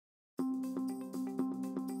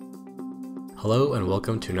Hello and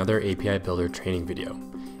welcome to another API Builder training video.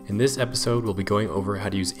 In this episode, we'll be going over how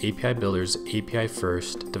to use API Builder's API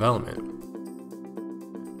First development.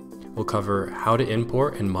 We'll cover how to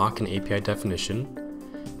import and mock an API definition,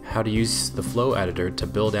 how to use the flow editor to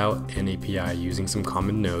build out an API using some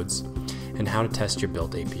common nodes, and how to test your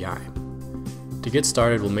built API. To get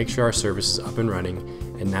started, we'll make sure our service is up and running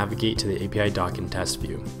and navigate to the API doc and test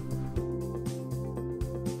view.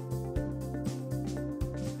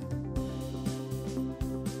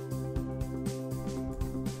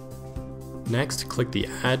 Next, click the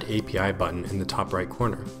Add API button in the top right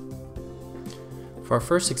corner. For our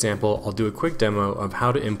first example, I'll do a quick demo of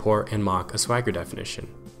how to import and mock a Swagger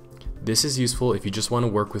definition. This is useful if you just want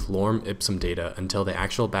to work with lorem ipsum data until the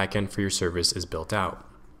actual backend for your service is built out.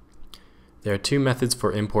 There are two methods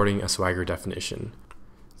for importing a Swagger definition.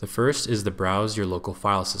 The first is the Browse Your Local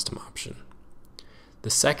File System option. The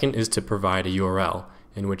second is to provide a URL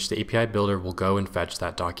in which the API Builder will go and fetch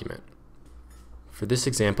that document. For this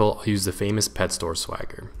example, I'll use the famous pet store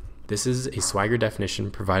Swagger. This is a Swagger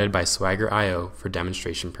definition provided by Swagger.io for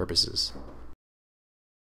demonstration purposes.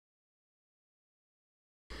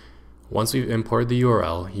 Once we've imported the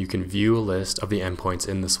URL, you can view a list of the endpoints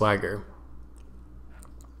in the Swagger.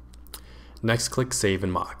 Next, click Save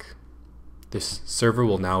and Mock. This server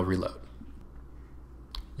will now reload.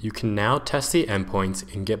 You can now test the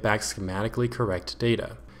endpoints and get back schematically correct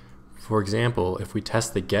data. For example, if we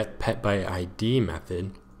test the getPetById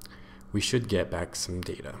method, we should get back some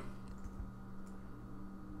data.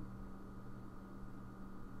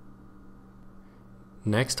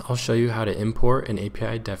 Next, I'll show you how to import an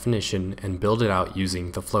API definition and build it out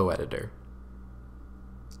using the flow editor.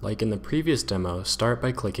 Like in the previous demo, start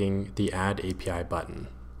by clicking the Add API button.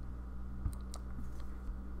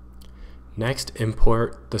 Next,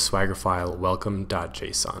 import the Swagger file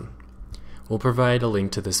welcome.json. We'll provide a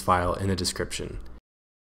link to this file in the description.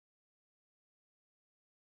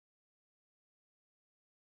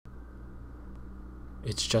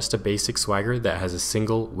 It's just a basic Swagger that has a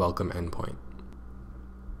single welcome endpoint.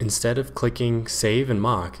 Instead of clicking Save and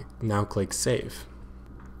Mock, now click Save.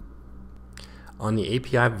 On the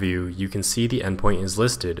API view, you can see the endpoint is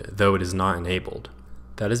listed, though it is not enabled.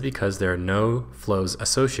 That is because there are no flows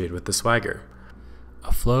associated with the Swagger.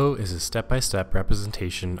 A flow is a step-by-step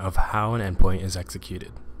representation of how an endpoint is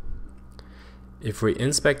executed. If we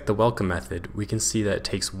inspect the welcome method, we can see that it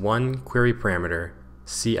takes one query parameter,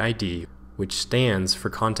 CID, which stands for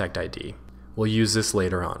contact ID. We'll use this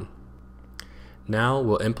later on. Now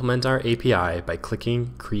we'll implement our API by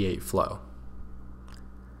clicking Create Flow.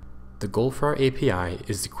 The goal for our API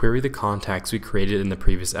is to query the contacts we created in the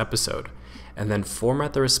previous episode, and then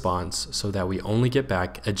format the response so that we only get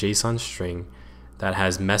back a JSON string that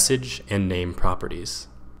has message and name properties.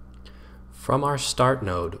 From our start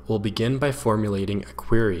node, we'll begin by formulating a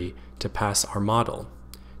query to pass our model.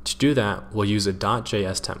 To do that, we'll use a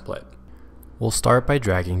 .js template. We'll start by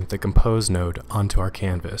dragging the compose node onto our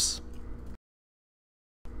canvas.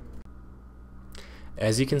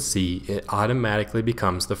 As you can see, it automatically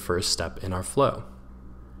becomes the first step in our flow.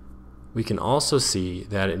 We can also see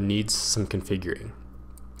that it needs some configuring.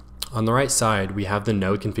 On the right side, we have the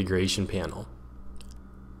node configuration panel.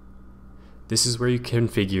 This is where you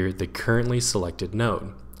configure the currently selected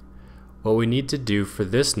node. What we need to do for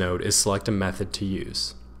this node is select a method to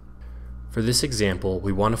use. For this example,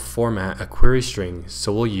 we want to format a query string,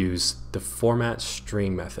 so we'll use the format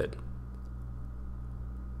string method.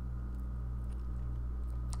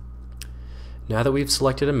 Now that we've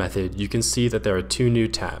selected a method, you can see that there are two new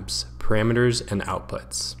tabs, parameters and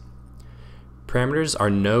outputs. Parameters are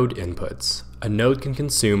node inputs. A node can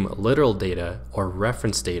consume literal data or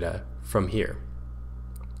reference data from here.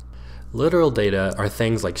 Literal data are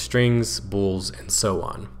things like strings, bools, and so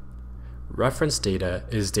on. Reference data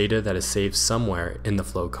is data that is saved somewhere in the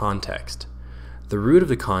flow context. The root of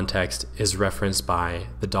the context is referenced by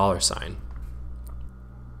the $sign.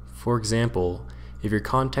 For example, if your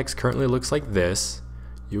context currently looks like this,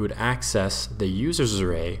 you would access the users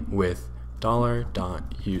array with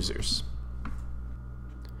 $.users.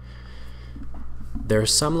 There are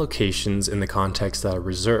some locations in the context that are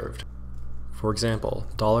reserved. For example,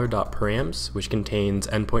 $.params, which contains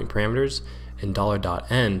endpoint parameters, and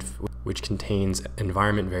 $.end, which contains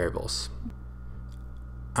environment variables.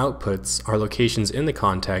 Outputs are locations in the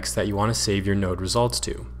context that you want to save your node results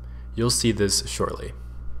to. You'll see this shortly.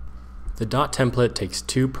 The .template takes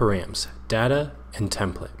two params, data and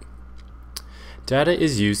template. Data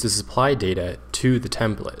is used to supply data to the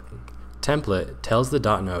template. Template tells the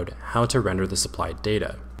 .node how to render the supplied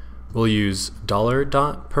data. We'll use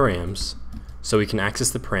 $.params so we can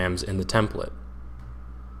access the params in the template.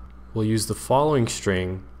 We'll use the following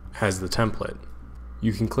string as the template.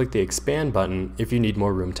 You can click the expand button if you need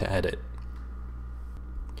more room to edit.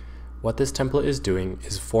 What this template is doing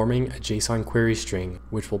is forming a JSON query string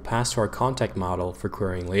which will pass to our contact model for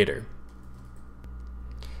querying later.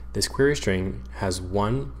 This query string has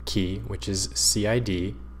one key, which is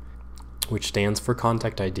CID, which stands for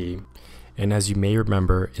contact ID, and as you may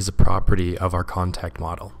remember is a property of our contact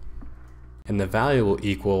model. And the value will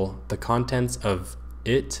equal the contents of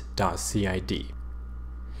it.cid.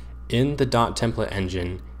 In the .template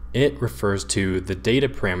engine, it refers to the data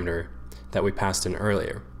parameter that we passed in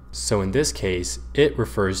earlier. So in this case, it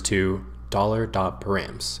refers to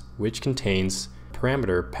 $.params, which contains a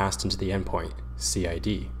parameter passed into the endpoint,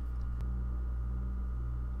 CID.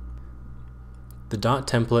 The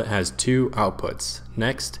 .template has two outputs,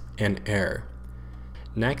 next and error.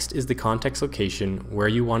 Next is the context location where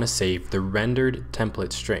you want to save the rendered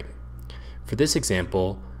template string. For this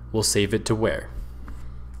example, we'll save it to where.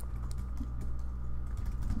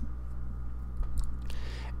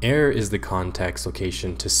 Error is the context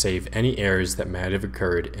location to save any errors that might have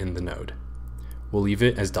occurred in the node. We'll leave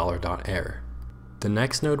it as $.error. The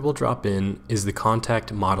next node we'll drop in is the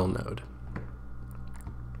contact model node.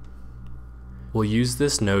 We'll use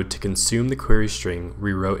this node to consume the query string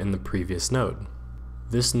we wrote in the previous node.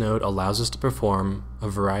 This node allows us to perform a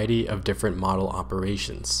variety of different model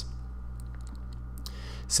operations.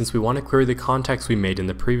 Since we want to query the context we made in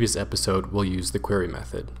the previous episode, we'll use the query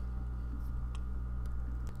method.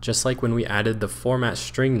 Just like when we added the format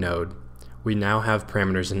string node, we now have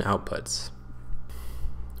parameters and outputs.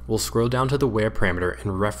 We'll scroll down to the where parameter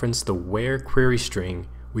and reference the where query string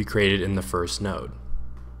we created in the first node.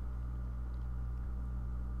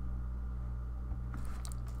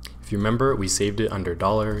 If you remember, we saved it under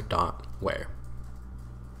 $.where.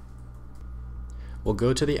 We'll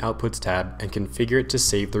go to the Outputs tab and configure it to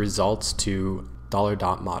save the results to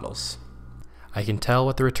 $.models. I can tell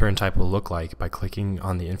what the return type will look like by clicking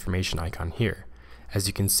on the information icon here. As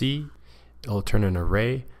you can see, it will turn an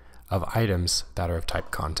array of items that are of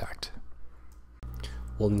type contact.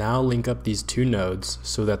 We'll now link up these two nodes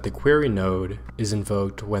so that the query node is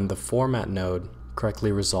invoked when the format node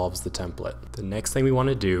correctly resolves the template. The next thing we want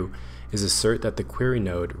to do is assert that the query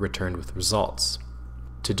node returned with results.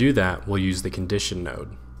 To do that, we'll use the condition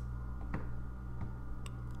node.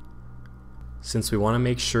 Since we want to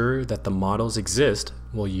make sure that the models exist,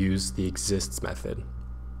 we'll use the exists method.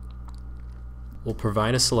 We'll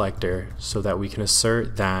provide a selector so that we can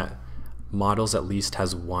assert that models at least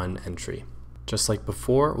has one entry. Just like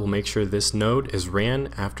before, we'll make sure this node is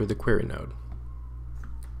ran after the query node.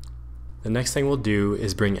 The next thing we'll do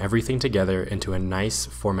is bring everything together into a nice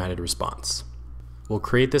formatted response. We'll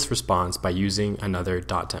create this response by using another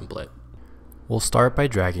 .template. We'll start by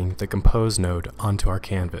dragging the compose node onto our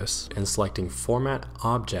canvas and selecting format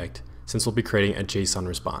object since we'll be creating a JSON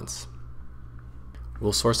response.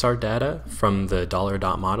 We'll source our data from the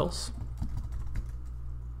 $.models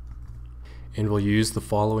and we'll use the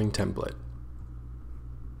following template.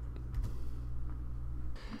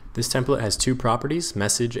 This template has two properties,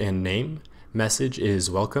 message and name. Message is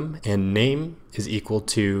welcome and name is equal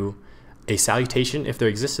to a salutation if there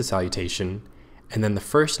exists a salutation, and then the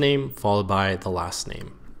first name followed by the last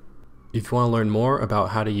name. If you want to learn more about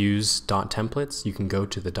how to use .templates, you can go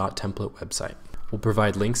to the .template website. We'll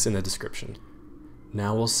provide links in the description.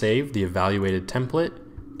 Now we'll save the evaluated template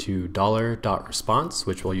to $.response,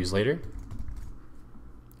 which we'll use later.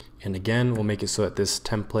 And again, we'll make it so that this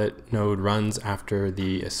template node runs after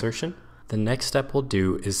the assertion. The next step we'll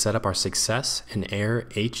do is set up our success and error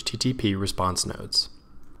HTTP response nodes.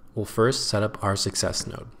 We'll first set up our success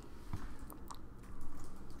node.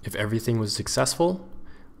 If everything was successful,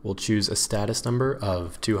 we'll choose a status number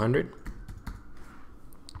of 200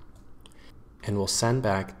 and we'll send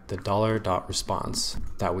back the $.response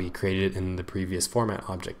that we created in the previous format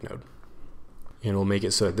object node. And we'll make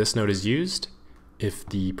it so that this node is used if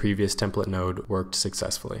the previous template node worked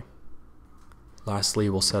successfully. Lastly,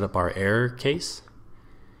 we'll set up our error case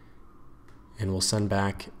and we'll send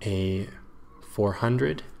back a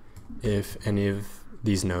 400 if any of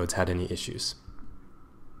these nodes had any issues.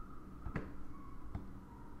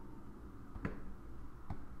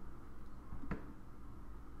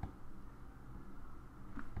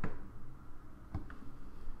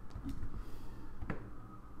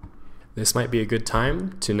 This might be a good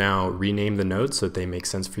time to now rename the nodes so that they make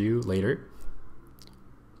sense for you later.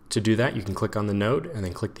 To do that, you can click on the node and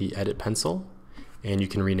then click the edit pencil and you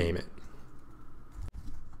can rename it.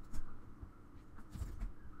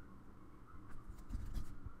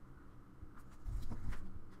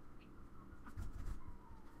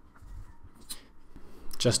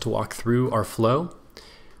 Just to walk through our flow,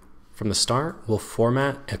 from the start, we'll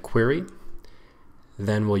format a query.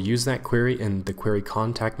 Then we'll use that query in the query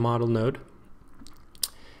contact model node.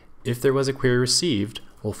 If there was a query received,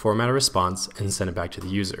 we'll format a response and send it back to the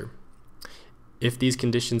user. If these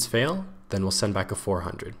conditions fail, then we'll send back a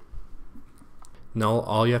 400. Now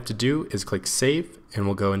all you have to do is click Save, and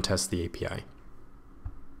we'll go and test the API.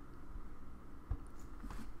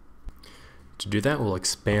 To do that, we'll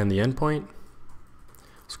expand the endpoint,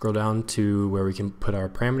 scroll down to where we can put our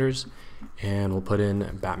parameters, and we'll put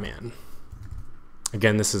in Batman.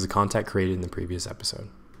 Again, this is a contact created in the previous episode.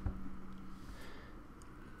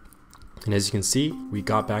 And as you can see, we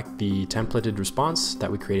got back the templated response that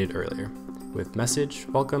we created earlier with message,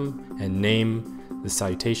 welcome, and name, the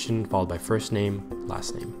salutation followed by first name,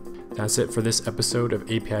 last name. That's it for this episode of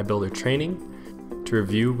API Builder Training. To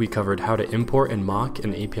review, we covered how to import and mock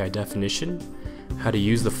an API definition, how to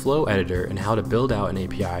use the flow editor and how to build out an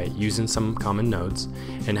API using some common nodes,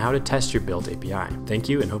 and how to test your built API. Thank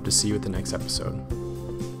you and hope to see you at the next episode.